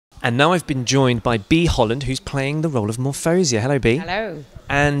And now I've been joined by Bea Holland, who's playing the role of Morphosia. Hello, Bea. Hello.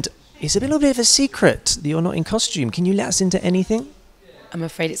 And it's a little bit of a secret that you're not in costume. Can you let us into anything? I'm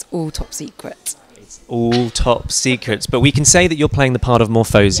afraid it's all top secret. It's all top secrets, but we can say that you're playing the part of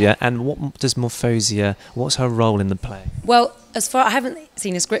Morphosia. And what does Morphosia, what's her role in the play? Well, I haven't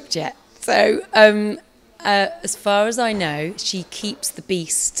seen a script yet, so as far as I know, she keeps the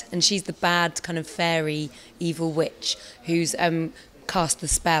beast, and she's the bad kind of fairy, evil witch who's cast the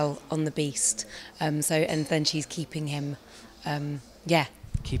spell on the beast. And then she's keeping him,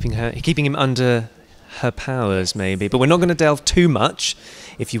 Keeping him under her powers, maybe. But we're not going to delve too much.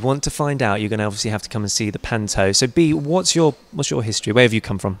 If you want to find out, you're going to obviously have to come and see the panto. So, Bea, what's your history? Where have you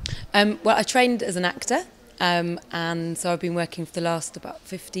come from? Well, I trained as an actor, and so I've been working for the last about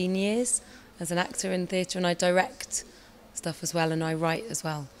 15 years as an actor in theatre, and I direct stuff as well, and I write as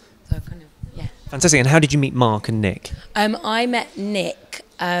well. So kind of, yeah. Fantastic. And how did you meet Mark and Nick? I met Nick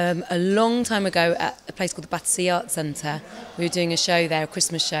a long time ago at a place called the Battersea Arts Centre. We were doing a show there, a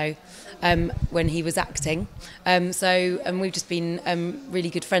Christmas show, when he was acting. And we've just been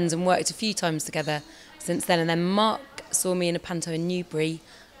really good friends and worked a few times together since then. And then Mark saw me in a panto in Newbury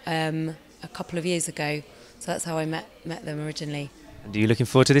a couple of years ago. So that's how I met them originally. And are you looking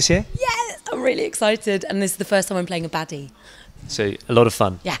forward to this year? Yes, I'm really excited. And this is the first time I'm playing a baddie. So a lot of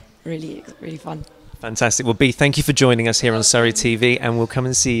fun. Yeah, really, really fun. Fantastic. Well, Bea, thank you for joining us here on Surrey TV, and we'll come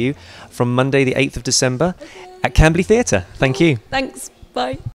and see you from Monday the 8th of December at Camberley Theatre. Thank you. Thanks. Bye.